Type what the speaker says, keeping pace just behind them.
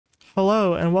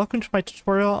Hello and welcome to my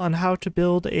tutorial on how to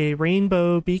build a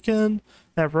rainbow beacon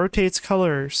that rotates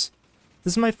colors.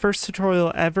 This is my first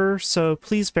tutorial ever, so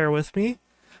please bear with me.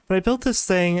 But I built this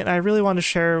thing and I really want to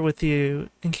share it with you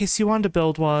in case you want to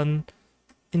build one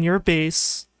in your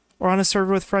base or on a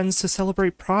server with friends to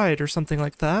celebrate Pride or something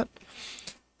like that.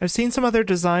 I've seen some other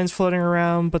designs floating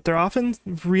around, but they're often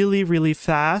really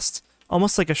fast,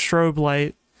 almost like a strobe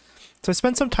light. So I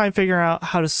spent some time figuring out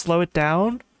how to slow it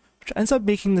down, which ends up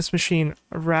making this machine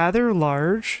rather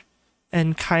large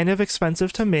and kind of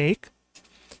expensive to make.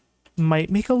 Might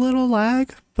make a little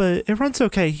lag, but it runs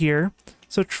okay here,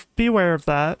 so be aware of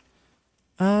that.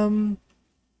 But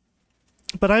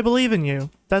I believe in you.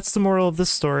 That's the moral of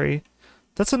this story.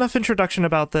 That's enough introduction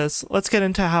about this. Let's get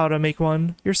into how to make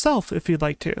one yourself if you'd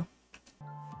like to.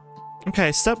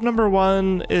 Okay, step number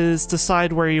one is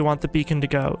decide where you want the beacon to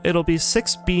go. It'll be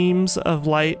 6 beams of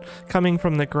light coming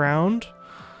from the ground.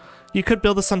 You could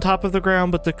build this on top of the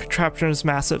ground, but the contraption is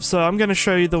massive. So I'm going to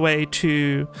show you the way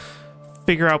to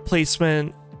figure out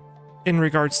placement in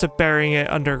regards to burying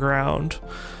it underground.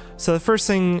 So the first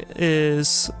thing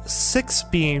is 6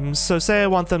 beams. So say I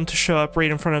want them to show up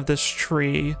right in front of this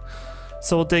tree.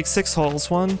 So we'll dig 6 holes.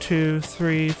 1, 2,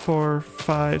 3, 4,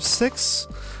 5, 6.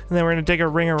 And then we're going to dig a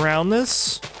ring around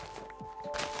this.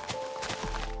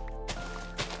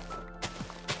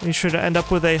 You should end up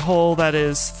with a hole that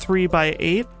is 3 by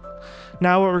 8.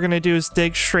 Now what we're going to do is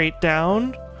dig straight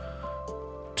down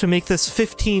to make this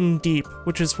 15 deep,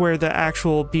 which is where the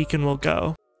actual beacon will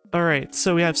go. Alright,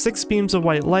 so we have 6 beams of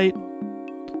white light.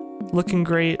 Looking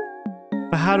great.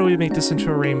 But how do we make this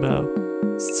into a rainbow?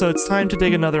 So it's time to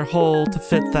dig another hole to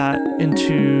fit that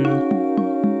into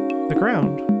the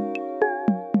ground.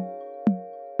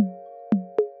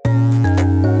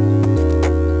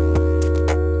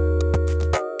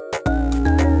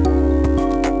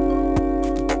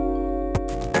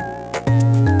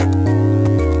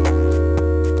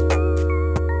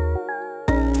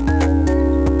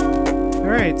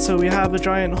 So we have a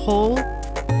giant hole,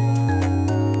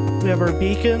 we have our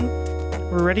beacon,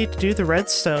 we're ready to do the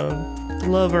redstone.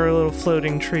 Love our little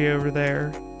floating tree over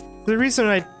there. The reason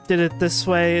I did it this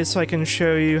way is so I can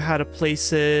show you how to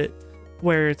place it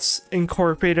where it's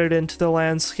incorporated into the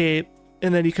landscape,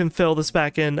 and then you can fill this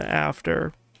back in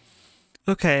after.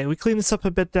 Okay, we clean this up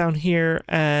a bit down here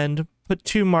and put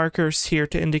 2 markers here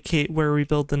to indicate where we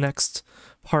build the next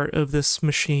part of this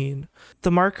machine.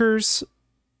 The markers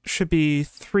should be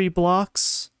 3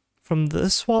 blocks from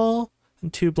this wall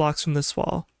and 2 blocks from this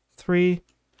wall. 3,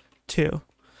 2.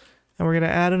 And we're going to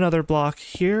add another block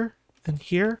here and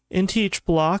here. Into each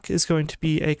block is going to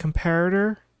be a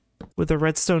comparator with a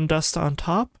redstone dust on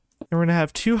top. And we're going to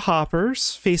have 2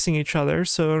 hoppers facing each other.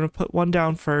 So I'm going to put one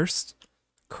down first,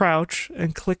 crouch,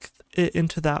 and click it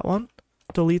into that one.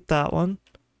 Delete that one,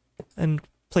 and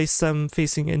place them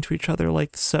facing into each other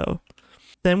like so.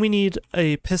 Then we need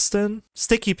a piston,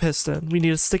 sticky piston. We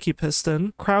need a sticky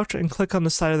piston. Crouch and click on the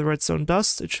side of the redstone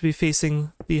dust. It should be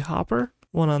facing the hopper.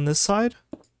 One on this side.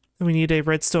 And we need a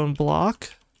redstone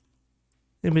block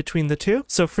in between the 2.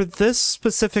 So for this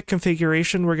specific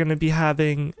configuration, we're going to be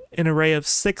having an array of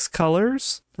 6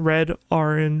 colors: red,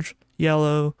 orange,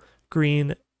 yellow,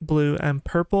 green, blue, and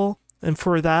purple. And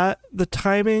for that, the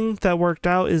timing that worked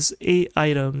out is 8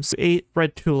 items, 8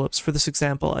 red tulips for this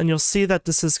example, and you'll see that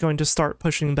this is going to start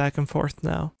pushing back and forth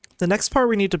now. The next part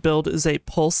we need to build is a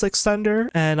pulse extender,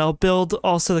 and I'll build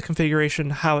also the configuration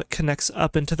how it connects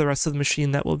up into the rest of the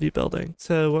machine that we'll be building.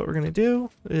 So what we're going to do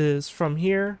is from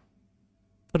here,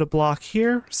 put a block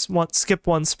here, skip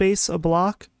 1 space, a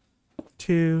block,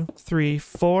 2, 3,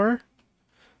 4,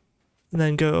 and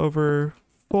then go over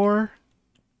 4.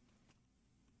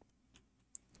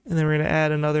 And then we're going to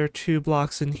add another 2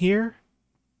 blocks in here.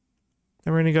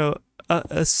 And we're going to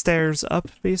go stairs up,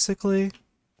 basically.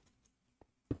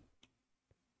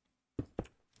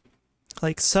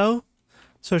 Like so.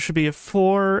 So it should be a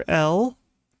 4L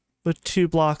with 2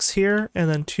 blocks here, and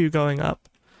then 2 going up.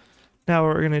 Now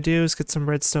what we're going to do is get some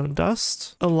redstone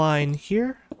dust. A line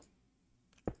here.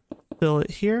 Fill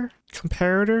it here.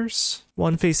 Comparators.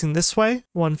 1 facing this way,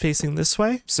 1 facing this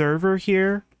way. Observer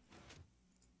here.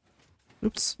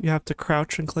 Oops, you have to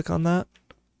crouch and click on that.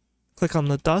 Click on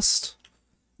the dust.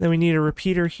 Then we need a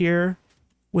repeater here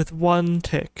with 1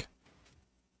 tick.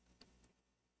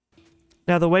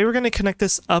 Now the way we're going to connect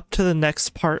this up to the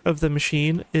next part of the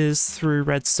machine is through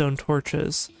redstone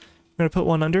torches. We're going to put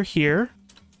 1 under here,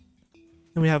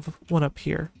 and we have 1 up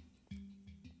here.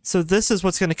 So this is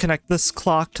what's going to connect this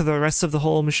clock to the rest of the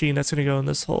whole machine that's going to go in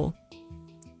this hole.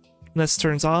 When this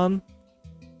turns on,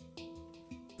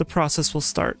 the process will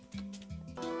start.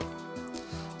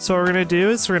 So So what we're going to do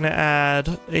is we're going to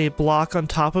add a block on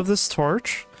top of this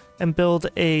torch and build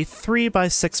a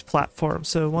 3x6 platform.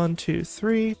 So 1, 2,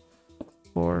 3,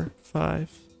 4,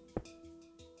 5.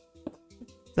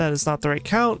 That is not the right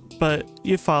count, but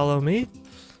you follow me.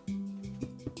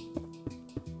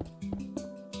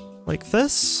 Like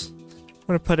this. I'm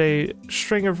going to put a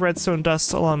string of redstone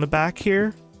dust along the back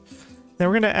here. Then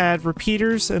we're going to add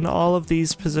repeaters in all of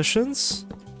these positions.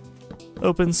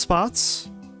 Open spots.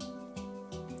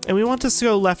 And we want this to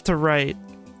go left to right.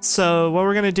 So what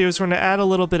we're going to do is we're going to add a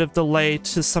little bit of delay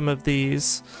to some of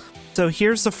these. So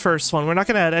here's the first one. We're not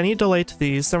going to add any delay to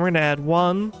these. Then we're going to add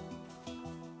 1,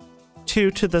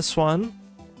 2 to this one,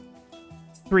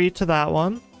 3 to that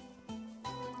one,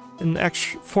 an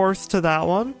extra 4th to that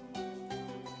one,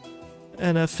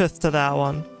 and a 5th to that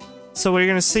one. So what you're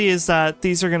going to see is that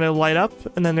these are going to light up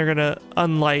and then they're going to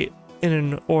unlight in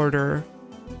an order.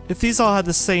 If these all had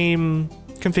the same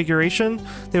configuration,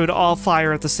 they would all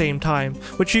fire at the same time,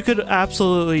 which you could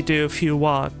absolutely do if you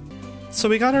want. So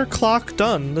we got our clock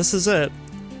done. This is it.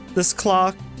 This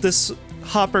clock, this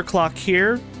hopper clock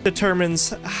here,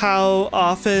 determines how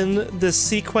often this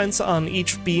sequence on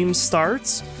each beam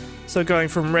starts. So going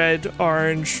from red,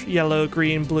 orange, yellow,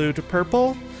 green, blue to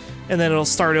purple, and then it'll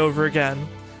start over again.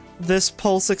 This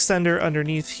pulse extender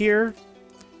underneath here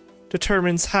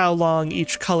determines how long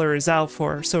each color is out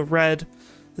for. So red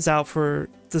is out for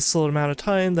this little amount of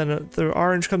time, then the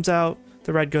orange comes out,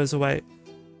 the red goes away.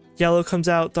 Yellow comes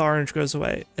out, the orange goes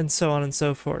away, and so on and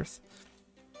so forth.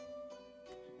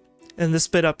 And this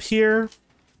bit up here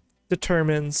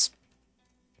determines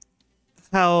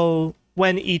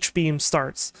when each beam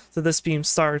starts. So this beam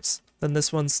starts, then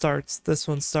this one starts,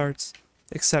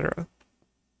 etc.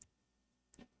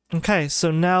 Okay,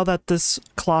 so now that this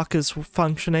clock is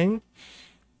functioning,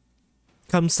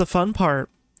 comes the fun part.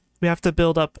 We have to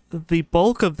build up the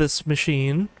bulk of this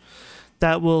machine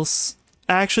that will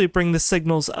actually bring the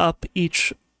signals up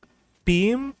each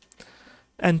beam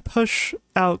and push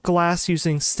out glass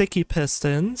using sticky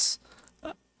pistons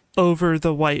over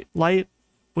the white light,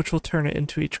 which will turn it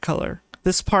into each color.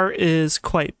 This part is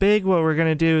quite big. What we're going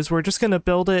to do is we're just going to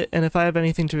build it, and if I have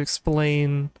anything to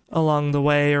explain along the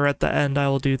way or at the end, I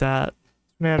will do that.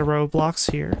 I'm going to add a row of blocks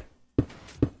here.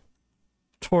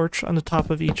 Torch on the top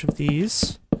of each of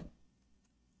these.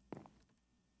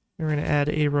 We're going to add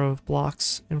a row of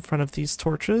blocks in front of these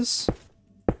torches.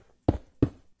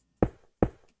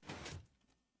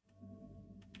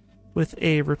 With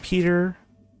a repeater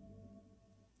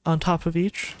on top of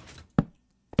each.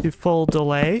 Do full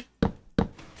delay.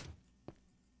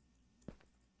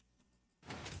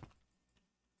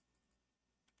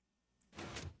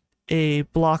 A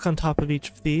block on top of each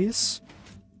of these.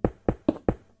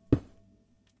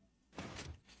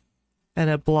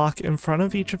 And a block in front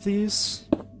of each of these.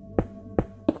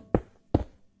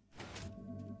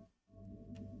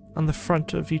 On the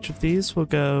front of each of these will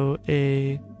go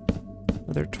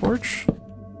another torch.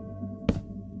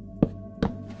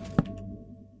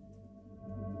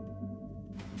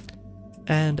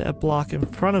 And a block in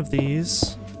front of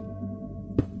these.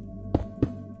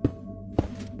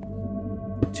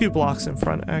 2 blocks in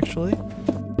front, actually.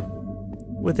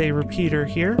 With a repeater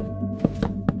here.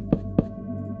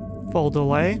 Full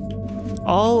delay.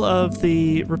 All of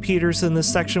the repeaters in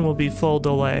this section will be full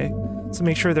delay. So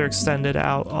make sure they're extended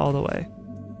out all the way.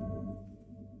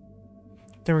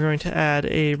 Then we're going to add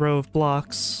a row of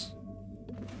blocks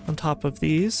on top of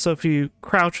these. So if you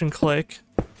crouch and click,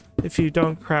 if you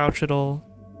don't crouch, it'll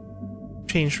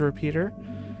change the repeater.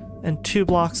 And 2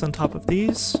 blocks on top of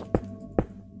these.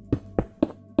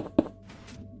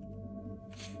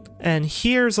 And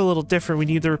here's a little different. We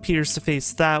need the repeaters to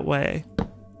face that way.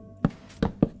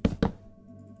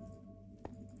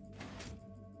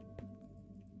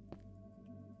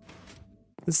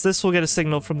 This will get a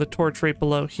signal from the torch right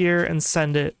below here and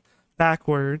send it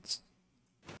backwards,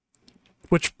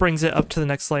 which brings it up to the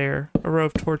next layer. A row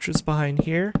of torches behind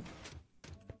here.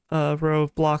 A row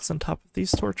of blocks on top of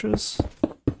these torches.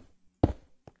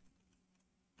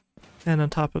 And on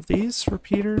top of these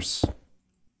repeaters.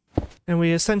 And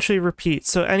we essentially repeat.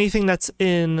 So anything that's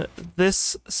in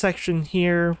this section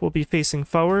here will be facing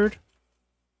forward.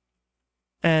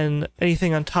 And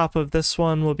anything on top of this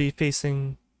one will be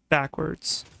facing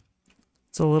backwards.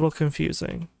 It's a little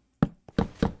confusing.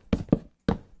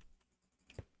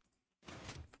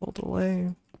 Full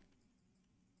delay.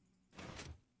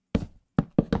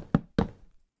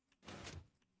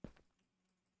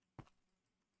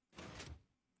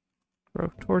 Row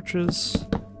of torches.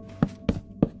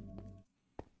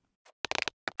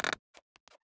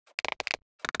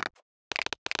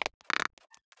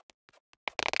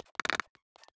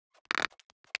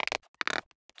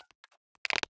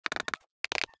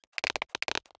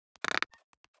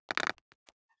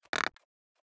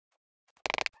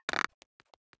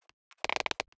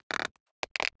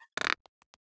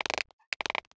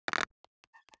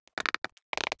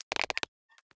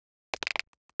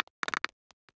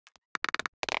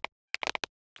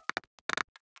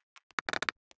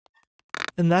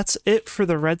 And that's it for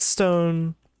the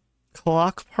redstone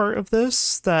clock part of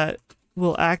this that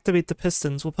will activate the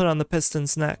pistons. We'll put on the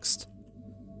pistons next.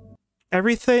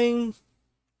 Everything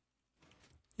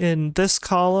in this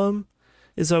column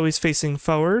is always facing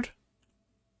forward.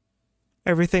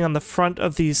 Everything on the front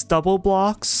of these double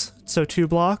blocks, so 2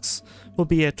 blocks, will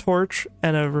be a torch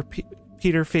and a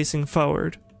repeater facing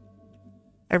forward.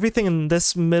 Everything in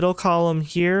this middle column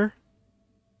here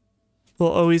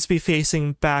will always be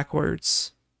facing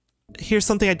backwards. Here's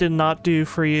something I did not do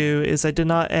for you, is I did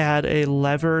not add a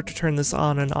lever to turn this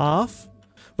on and off.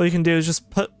 What you can do is just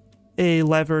put a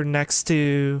lever next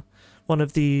to one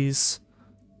of these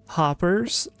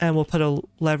hoppers, and we'll put a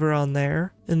lever on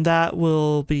there, and that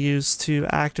will be used to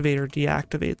activate or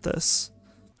deactivate this.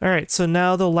 Alright, so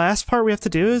now the last part we have to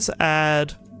do is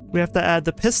we have to add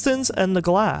the pistons and the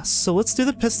glass. So let's do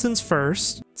the pistons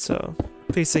first. So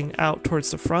facing out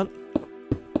towards the front,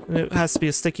 and it has to be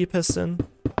a sticky piston.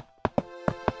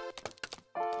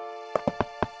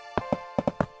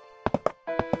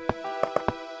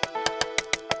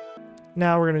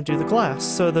 Now we're going to do the glass.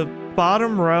 So the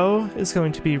bottom row is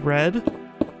going to be red,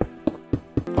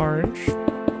 orange,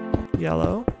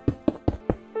 yellow,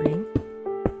 green,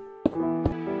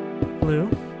 blue,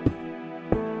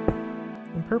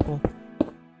 and purple.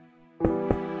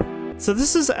 So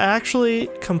this is actually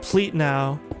complete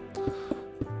now.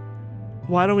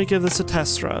 Why don't we give this a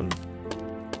test run?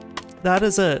 That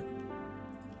is it.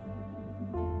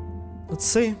 Let's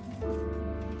see.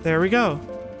 There we go.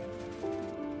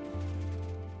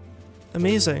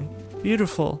 Amazing.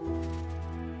 Beautiful.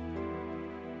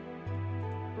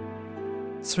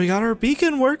 So we got our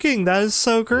beacon working. That is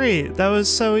so great. That was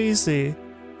so easy.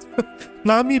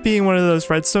 Not me being one of those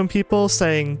redstone people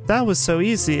saying that was so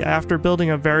easy after building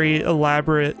a very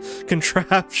elaborate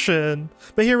contraption.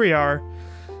 But here we are.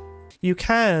 You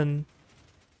can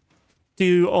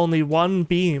do only one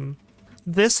beam.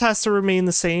 This has to remain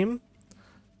the same,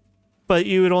 but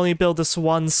you would only build this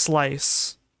one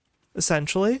slice,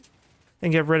 essentially,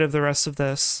 and get rid of the rest of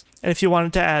this. And if you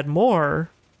wanted to add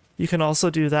more, you can also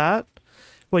do that.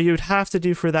 What you would have to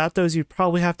do for that, though, is you'd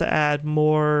probably have to add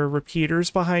more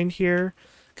repeaters behind here,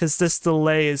 because this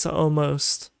delay is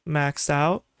almost maxed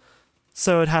out.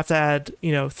 So it'd have to add,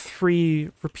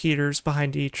 3 repeaters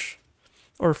behind each,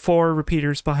 or 4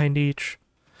 repeaters behind each,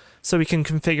 so we can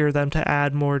configure them to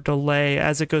add more delay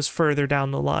as it goes further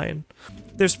down the line.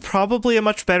 There's probably a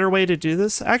much better way to do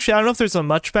this. Actually, I don't know if there's a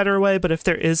much better way, but if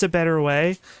there is a better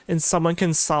way and someone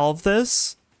can solve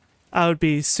this, I would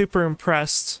be super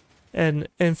impressed and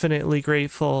infinitely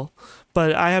grateful.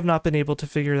 But I have not been able to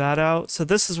figure that out. So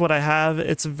this is what I have.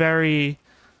 It's very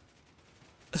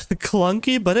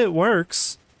clunky, but it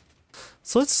works.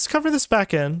 So let's cover this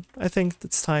back in. I think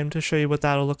it's time to show you what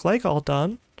that'll look like all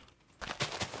done.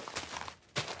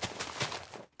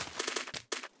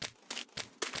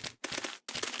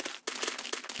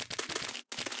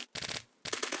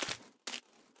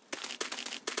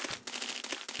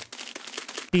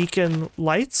 Beacon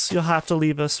lights, you'll have to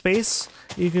leave a space.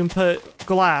 You can put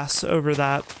glass over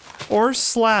that, or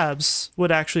slabs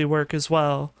would actually work as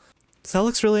well. So that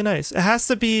looks really nice. It has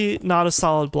to be not a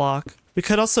solid block. We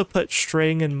could also put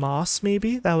string and moss,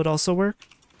 maybe. That would also work.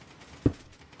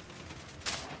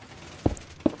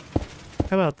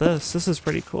 How about this? This is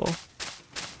pretty cool.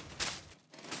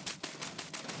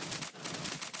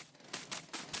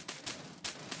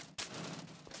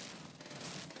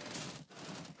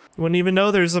 Wouldn't even know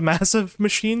there's a massive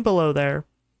machine below there.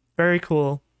 Very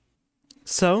cool.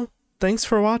 So, thanks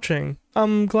for watching.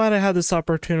 I'm glad I had this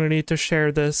opportunity to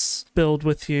share this build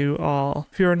with you all.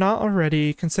 If you are not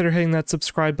already, consider hitting that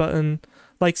subscribe button.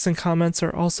 Likes and comments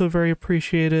are also very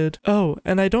appreciated. Oh,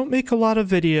 and I don't make a lot of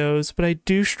videos, but I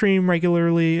do stream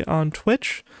regularly on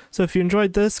Twitch. So if you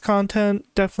enjoyed this content,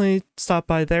 definitely stop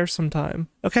by there sometime.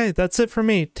 Okay, that's it for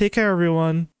me. Take care,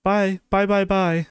 everyone. Bye. Bye, bye, bye.